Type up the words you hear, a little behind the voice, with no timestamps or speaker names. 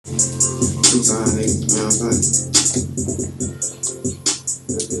Two times, nigga.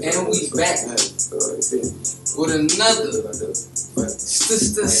 And we back with another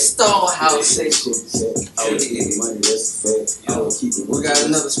Sister Storehouse session. Oh yeah. We got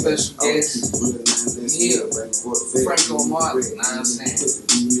another special guest here, Franco Martin, you know what I'm saying?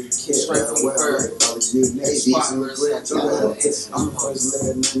 Straight from the bird. Spot where it's at.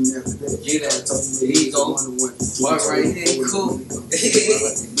 Get that. Here you go. Boy right here, cool.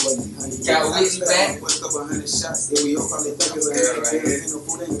 Got Whitney back.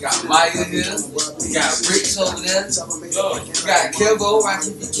 Got Maya here. Got Rich over there. Got Kelvo,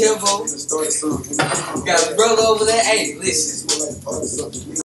 Rocky Kelvo. Got a brother over there. Hey, listen.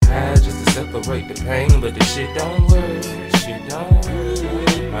 Just to separate the pain, but the shit don't work. Shit don't work.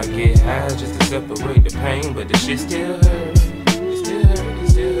 I get high just to separate the pain, but the shit still hurt. It still hurt. It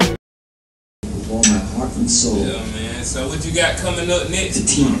still hurt. All my heart and soul. Yeah, man. So what you got coming up next? The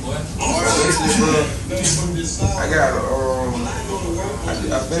team. Boy? I got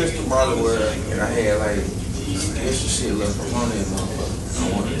I finished the bottle where and I had like extra shit left from on it, motherfucker.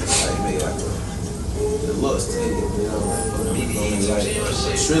 I wanted to like make like a deluxe tape, you know, like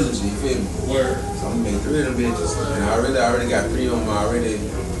trilogy, you feel me? Word. So I'm gonna make 3 of them bitches, and I already got 3 of them already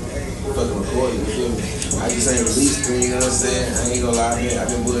fucking recorded, you feel me? I just ain't released 3, you know what I'm saying? I ain't gonna lie, man,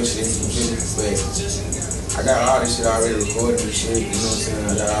 I've been bullshitting, you feel me? But I got all this shit already recorded and shit, you know what I'm saying?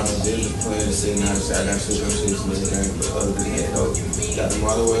 I got all my business plans and shit, now I got shit on shit and everything, but other than that though, got the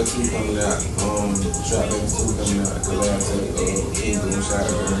Model Well 2 coming out, Trap Baby 2 coming out, collab to King Boom, shout out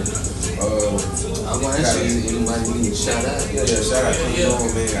to her. I want to ask you, anybody need a shout out? Yeah, shout out to King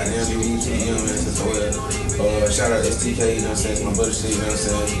Boom, man, got the MBE to the young man since I was. Shout out STK, you know what I'm saying, it's my brother shit, you know what I'm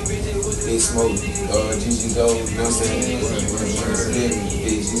saying? Big Smoke, GG Go, you know what I'm saying?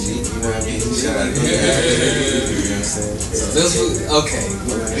 Big GG, you know what I mean? Shout out to him, you know what I'm saying? This was, okay.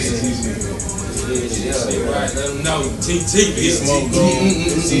 Yeah, right. Let them know. TT, Big Smoke,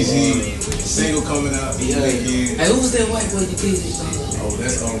 GG, single coming out. Hey, who was that white boy you did it? Oh,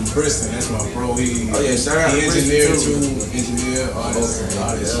 that's Preston. That's my bro. He shout out he to engineer Preston, too. Engineer, artist.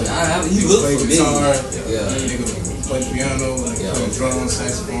 You look Play familiar. guitar. Yeah. Nigga play piano, play drums,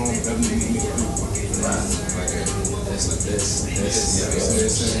 saxophone. That's what you need to do.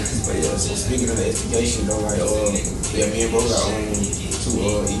 But yeah, so speaking of the education though, like, me and bro got on 2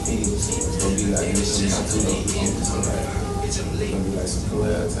 EPs. It's gonna be like, some like, it's gonna be like some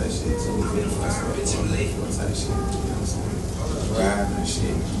collab type shit. So we feel like some type shit, you know what I'm saying? Ride and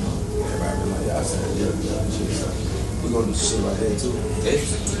shit, you know. Everybody been like, y'all said, and shit. So we gonna do some shit like that too.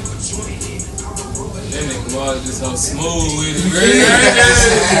 That nigga Marley just so smooth with it, really.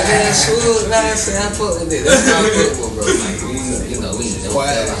 Man, smooth, man, I say I fuck with it. That's how I fuck with, bro. Like, you know, we ain't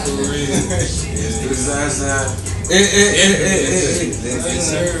Quiet. For real. Yes, sir.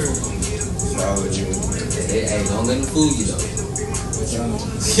 Hey, don't let them fool you, though.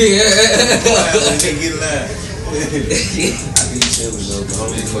 Can't get live. I think shit was though, but I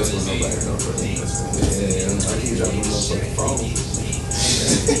don't even fuck with nobody though, bro. Yeah, I keep dropping my motherfucking phone.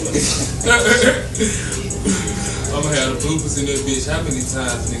 I'ma have the bloopers in that bitch. How many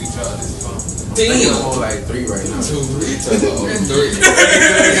times nigga dropped this phone? Damn. I'm on like 3 right now. 2.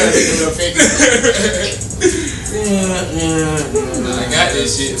 I got that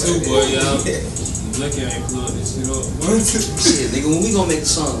shit too, boy, y'all. Lucky I ain't plugged this shit up. Shit, nigga, when we gonna make a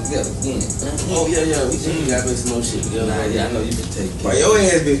song together again? Oh yeah, we gotta make some more shit together. Nah, yeah, I know you can take it. But your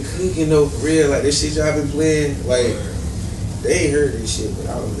ass been cooking though, for real. Like this shit y'all been playing, like they ain't heard this shit,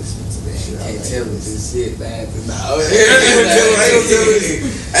 but I don't listen to that shit. I can't tell us this shit, man. I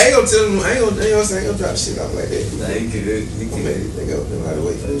ain't gonna tell them. I ain't gonna drop shit off like that. Nah, you good. They go how to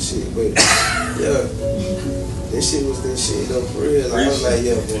wait for this shit, but yeah. This shit was that shit though, for real. Like, I was like,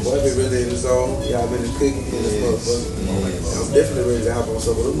 yeah, boy, been really in the zone. Y'all been cooking in this motherfucker. I'm definitely ready to hop on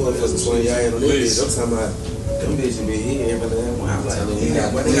some of them motherfuckers when y'all ain't on this bitch. I'm talking about them bitches been here every last one. I'm like, We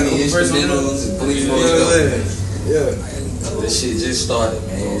got instrumentals and police yeah. This shit just started,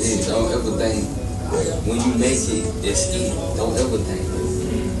 man. Don't ever think when you make it, it's it. Don't ever think.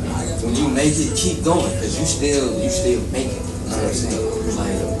 When you make it, keep going, cause you still make it. You know what I'm saying?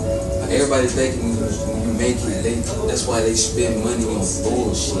 Like everybody's thinking when you make it, that's why they spend money on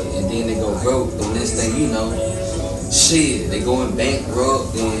bullshit, and then they go broke. The next thing you know, shit, they going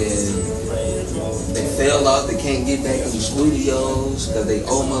bankrupt and they fell off. They can't get back in the studios because they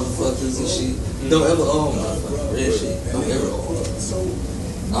owe motherfuckers and shit. Don't ever owe motherfuckers. Real shit. Don't ever owe.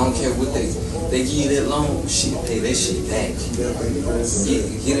 I don't care what they give you that loan, shit, pay that shit back.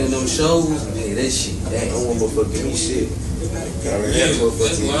 Get in them shows, pay that shit back. I don't want motherfucker give me shit. Yeah, that's what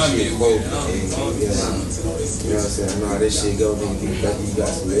I mean. You know what I'm saying? I know how that shit go. Then you got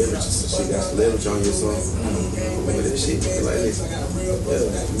some leverage. Shit got some leverage on your song. Remember that shit. Like this. Yeah. You know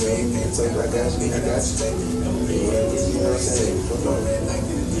what I mean? So I got you. You know what I'm saying?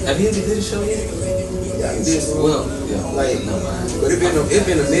 Have you ever did a show yet? Yeah, I did some. Well, yeah. Like, but it been a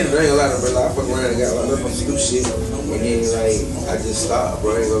minute. I ain't gonna lie to bro. Like, I fuck around and got locked up on some shit. And then, like, I just stopped,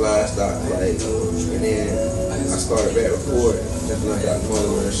 bro. I ain't gonna lie, I stopped. Like, and then I started back recording. That's when I got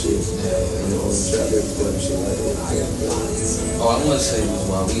money and shit. And then trap everything and shit like that. Oh, I want to say this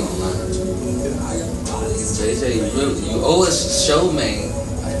while we online. JJ, you owe us a show, man.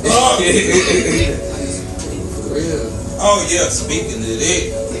 For real. Oh yeah, speaking of that,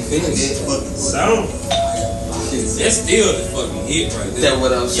 You finished. fucking song. That's still the fucking hit right there. That's what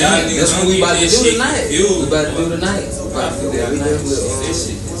I'm saying. That's what we about to do tonight. We about to do tonight. We about to do that tonight. That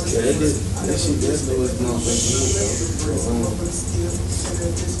shit is crazy. That shit definitely was motherfucking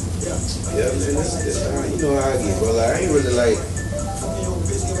yeah, man, you know how I get, bro. Like, I ain't really like,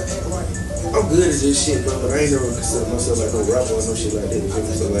 I'm good at this shit, bro, but I ain't never consider myself like no rapper or no shit like that. You feel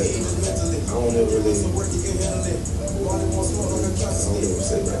me? So like, I don't ever really, I don't know what to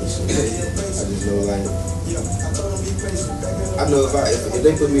say about this shit. I just know like, I know if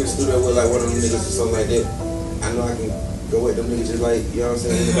they put me in the studio with like one of them niggas or something like that, I know I can go with them niggas just like, you know what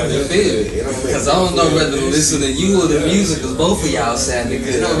I'm saying? Because I don't know whether to listen to you or the music, because both of y'all sounding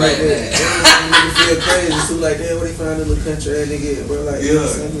good right now. Niggas feel crazy too, like, damn, what they find in the country ass nigga, bro, like, you know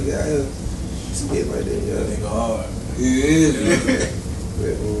what I'm saying? Nigga out here, spit like that, yeah. Nigga hard. Yeah.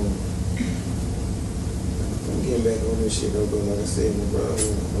 But, I'm getting back on this shit though, but like I said, my bro,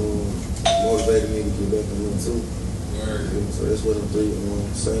 motivated me to get back on them too. So that's what them three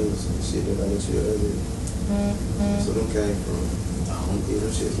singles and shit that I let you earlier. So them came from,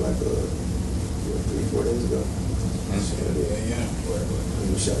 them shit's like 3-4 days ago. Yeah.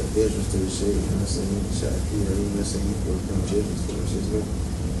 We shot visuals to the shit, you know what I'm saying? We shot you missing you for them visuals to them shit's them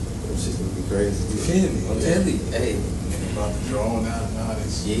shit's gonna be crazy. You feel me? I'm telling you, hey. About the drone out and all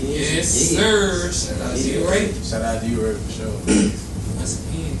this. Yes, sir. Shout out to you, Ray. Shout out to you, Ray, for sure. Once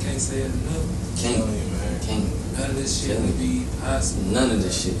again, can't say it enough. Can't. None of this shit would be possible. None of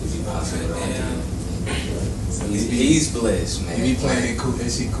this shit would be possible. He's blessed, man. You be playing that cool,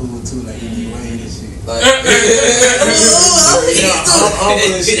 that shit cool too, like you be playing that shit. Like, all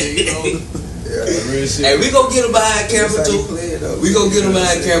that shit, you know. Yeah, real shit. hey, we gon' get him behind camera too. We gon' get him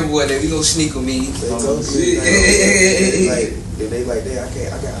behind camera one day. We gon' sneak him in. Like, if they like that, I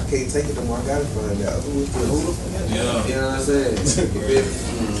can't take it no more. I gotta find out who the fuck. Yeah. You know what I'm saying?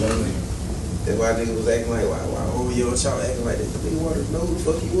 That's why niggas was acting like, why over your child acting like that? The nigga wanted to know who the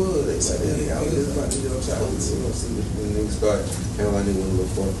fuck he was. They like that nigga, I was just about to your child. You know, see when niggas start kind of like nigga went a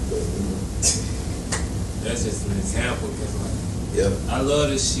little far, but you know. That's just an example, cause like, Yeah. I love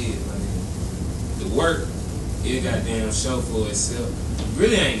this shit. Like, the work, it goddamn show for itself. You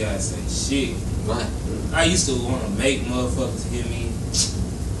really ain't gotta say shit. Right. I used to want to make motherfuckers hear me.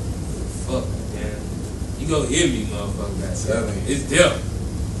 Fuck, man. You go hear me, motherfucker. It's there.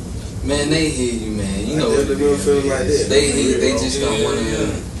 Man, they hear you, man. You know what it is. Like that. They just don't want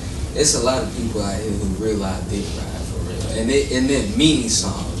to. It's a lot of people out here who realize dick ride for real, and that meaning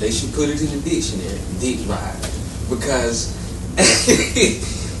song. They should put it in the dictionary, dick ride, because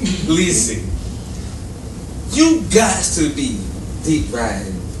listen, you got to be dick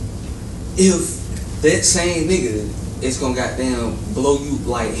riding if that same nigga is gonna goddamn blow you,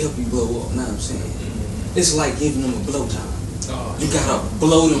 like help you blow up. Know what I'm saying? It's like giving them a blowjob. Oh, You gotta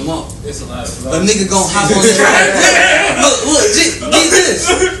blow them up. it's a lot of A nigga gon' hop on that. Look, get this.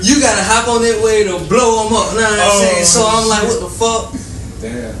 You gotta hop on that way to blow them up. Know what I'm saying? So I'm like, what the fuck?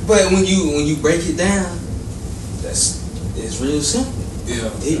 Damn. But when you break it down, it's real simple. Yeah.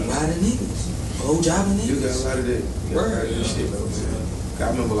 Dick riding niggas, blow jobbing You got a niggas. lot of that. You got a lot of that shit, though, man. I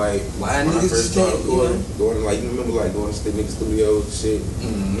remember like Why when I niggas first just started can't, you know? going to like, you remember like going to the nigga studios and shit,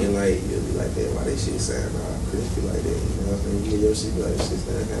 Mhm. and like you'll be like, damn, why that shit sound all crispy like that? You know what I'm saying? You hear your shit be like, shit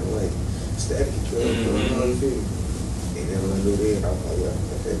sound kind of like static, you know what you feel me? And then when I knew then, I was like, yeah,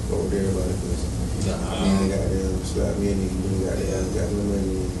 okay, go over there about it, because man, goddamn, slap me and you got no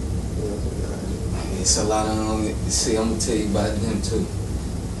money, you know what I'm saying? It's a lot of them. See, I'm gonna tell you about them too.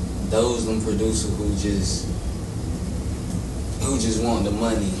 Those them producers who just want the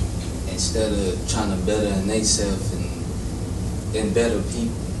money instead of trying to better themselves and better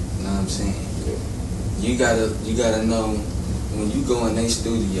people. You know what I'm saying? You gotta know when you go in their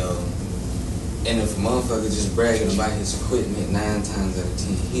studio, And if a motherfucker just bragging about his equipment 9 times out of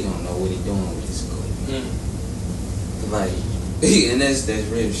 10, he don't know what he doing with his equipment. Like, and that's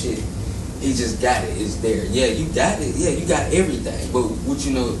real shit. He just got it. It's there. Yeah, you got it. Yeah, you got everything. But what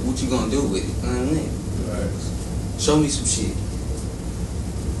you gonna do with it? You know what I mean? Right. Show me some shit.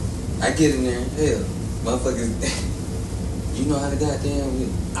 I get in there. Hell, motherfuckers. You know how to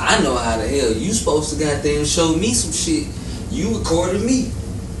goddamn. I know how the hell. You supposed to goddamn show me some shit. You recorded me.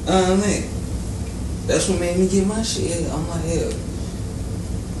 Man. That's what made me get my shit. I'm like, hell.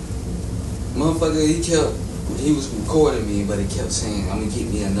 Motherfucker, he was recording me, but he kept saying, I'm gonna get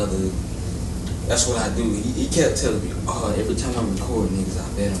me another. That's what I do. He kept telling me, oh, every time I record niggas, I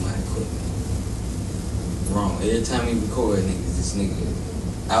bet on my equipment. Wrong. Every time he record niggas, this nigga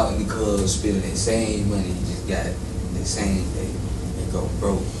out in the club spending that same money he just got the same day and go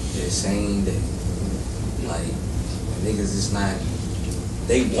broke that same day. Like, niggas is not.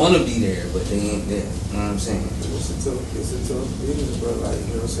 They want to be there, but they ain't there. You know what I'm saying? It's a tough business, bro. Like,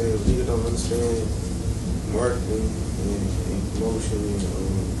 you know what I'm saying? People don't understand marketing and promotion and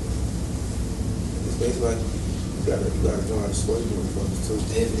it's basically like you gotta know how to sway motherfuckers too.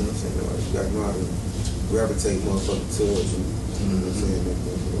 You know what I'm saying? Like, you gotta know how to gravitate motherfuckers towards you. You know what I'm saying?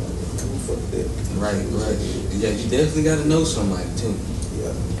 Fuck that. Right. Yeah, you definitely gotta know somebody too.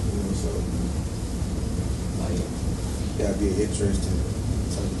 Yeah. You know, so Like, gotta be an interesting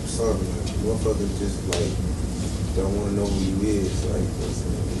type of persona. Like, motherfuckers just like don't wanna know who you is. Like,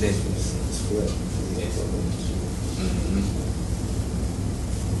 definitely. it's flat.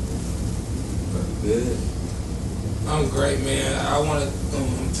 Good. I'm great, man. I want to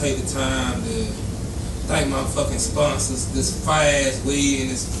take the time to thank my fucking sponsors. This fire-ass weed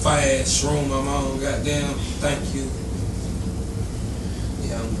and this fire-ass shroom I'm on. Goddamn, thank you.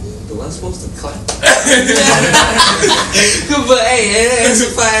 Yeah, I'm good. Was I supposed to clap? But hey, that's a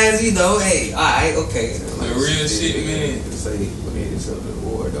fine, you know. Hey, all right, okay. The real shit, man. Say when they did something to the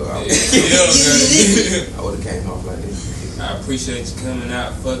war, though, I would have came off like this. I appreciate you coming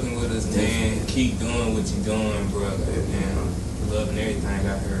out, fucking with us, man. Keep doing what you're doing, bro. Goddamn, loving everything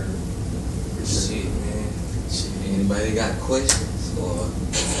I heard. Shit, man. Shit, anybody got questions or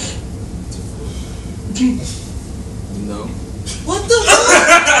you know? What the fuck?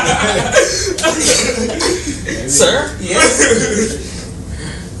 Sir? Yes.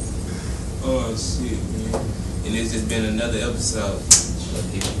 Oh shit, man. And it's just been another episode. What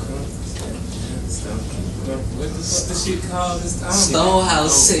the fuck this shit called this time?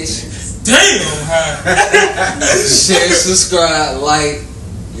 Stonehouse Sessions. Damn, high. Share, subscribe, like,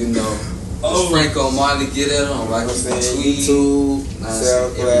 you know. Oh. Franco Marley, get it on. Like I'm saying, YouTube,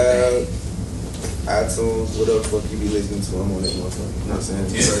 SoundCloud, everything. iTunes, whatever the fuck you be listening to, I'm on that motherfucker. You know what I'm saying?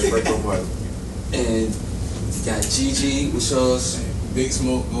 Yeah. Franco Marley. And you got Gigi, what's yours? Big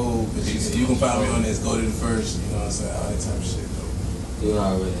Smoke Gold. You can find me on this. Go to the first. You know what I'm saying? All that type of shit, though. You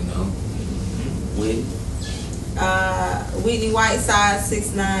already know. Whitney? Whitney Whiteside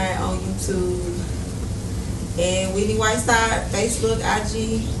 69 on YouTube. And Whitney Whiteside, Facebook,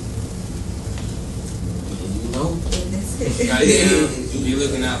 IG. You know? And that's it. Goddamn, be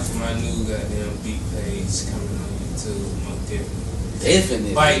looking out for my new goddamn beat page coming on YouTube. Most definitely.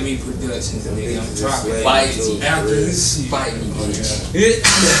 Definitely. Bite Me Productions, nigga. I'm dropping Bite that Me. after this shit. Fight me, You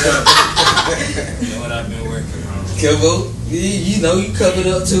know what I've been working on. Kevo, you know you covered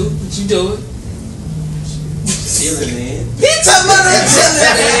up too. What you doing? Chilling, man. He talking about that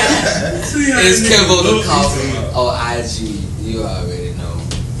chilling, man. It's Kevo the Coffee on IG. You already know.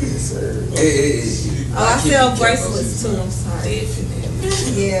 Yes, sir. Oh, I sell bracelets too, I'm sorry.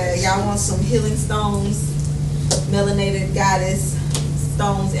 Definitely. Yeah, y'all want some healing stones, melanated goddess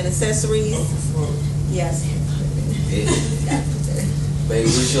stones and accessories? Yes. Baby,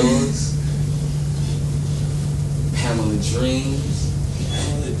 what's yours? Pamela Dreams.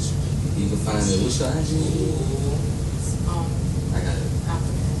 You can find it. What's your IG? I got it.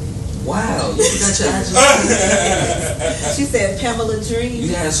 Wow, you got your IG. She said Pamela Dreams.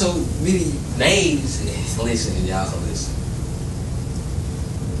 You got so many names. Listen, y'all, listen.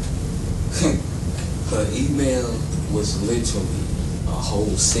 Her email was literally a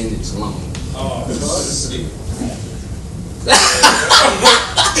whole sentence long. Oh, shit.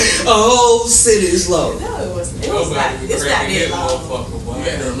 A whole sentence long. No, it wasn't. It's not that long. Motherfucker, boy. You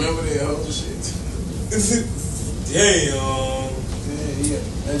gotta remember that whole shit. Damn. Yeah.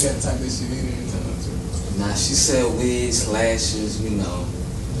 I gotta type this shit in every time, too. Now she sell wigs, lashes, you know,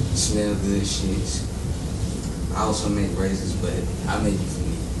 smell good shit. I also make razors, but I make it for me.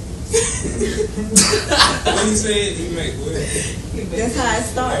 What he said, he make what? That's how it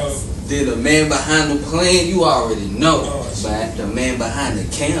starts. Did the man behind the plan, you already know. Oh, shit. But the man behind the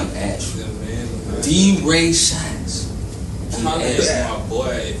cam, actually. The man D-Ray Shots. Holla at my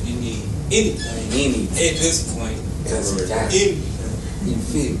boy if you need anything. At this point. Cause he got it. Anything. You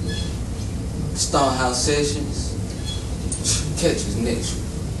feel me? Star House Sessions. Catch us next week.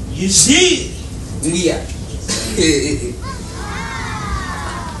 You see? We out.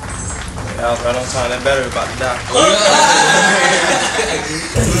 I was right on time. That battery about to die.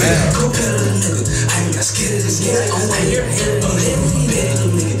 I ain't got scared of this nigga. I'm right here, nigga.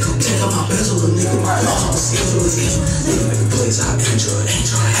 Take out my bezel, nigga. My loss on the schedule is easy. Nigga making plays, I enjoy it.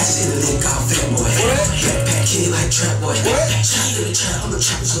 I just hit a lick out, fat boy. Backpack kid like trap boy. Trapped in the trap, I'm a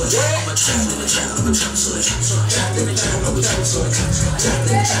trap sword. I'm a trap in the trap, I'm a trap sword. Trapped in the trap, I'm a trap sword. Trapped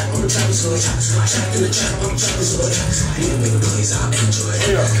in the trap, I'm a trap sword. Trapped in the trap, I'm a trap sword. Nigga making plays, I enjoy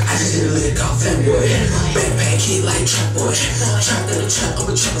it. I just hit a lick out, fat boy. Backpack kid like trap boy. Trapped in the trap, I'm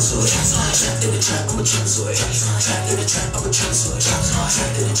a trap sword. Trapped in the trap, I'm a trap sword. Trapped in the trap, I'm a trap sword.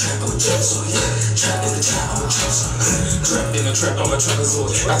 Trapped in the trap, I'm a trap sword. Trapped in the trap, I'm a trap sword. Trapped in the trap, I'm a trap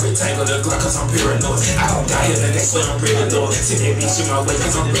sword. I retangle the Glock cause I'm paranoid. I don't die in the next one, I'm ready, Lord. Send that bitch in my way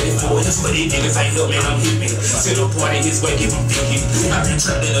cause I'm ready for it. But these niggas ain't up, man, I'm hippie. Send a party his way, give him 50. I been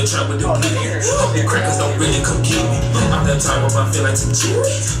trapped in the trap with the bleeding. Hope the crackers don't really come get me. I'm that time if I feel like some chill.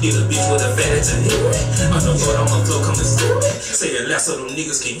 Need a bitch with a fat ass to hit me. I know God, I'm a flow, come to steal me. Say it loud so them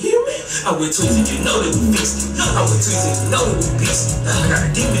niggas can hear me. I went tweezy, you know that we fixed it. I went tweezy, you know that we beast it. I got a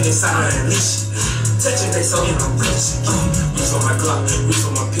demon inside, I unleash it. Touching they so in my reach. Reach for my Glock, reach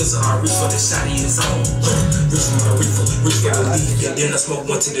for my pistol, I reach for the shot in his own. Reach for my reefer, reach for the leaf, and then I smoke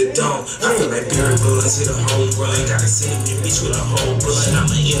one to the dome. I feel like Barry Bonds hit a home run. Gotta send me bitch with a whole bun. I'm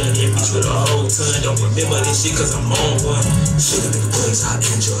an internet bitch with a whole ton. Don't remember this shit cause I'm on one. Shit nigga boys, I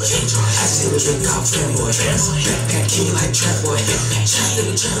enjoy. I see the drink out fanboy. Backpack king like trap boy. Trapped in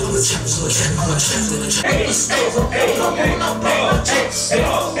the trap, I'm a trap sword. I'm a trap in the trap.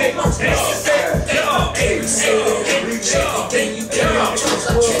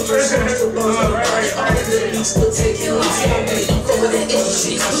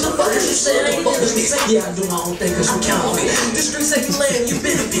 Yeah, I do my own thing cause you count on me. The streets ain't land, you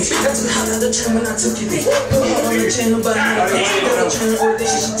been a bitch. I took how out of time when I took your dick. Put on the channel, but I know that I'm trying to work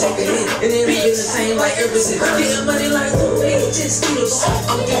this shit, she take a hit. And then it's the same like everything. Getting money like who? Just skittles.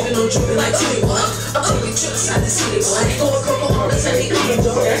 I'm giving on dripping like Titty Boy. I'm taking trips out the city, boy. Go a couple hundreds and they eat them,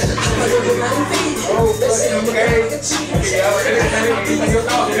 dog. I'm like, look at my feet. They say I'm a guy like a cheat. I gotta be like a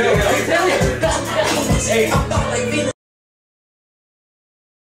dog. I'm about like Venus.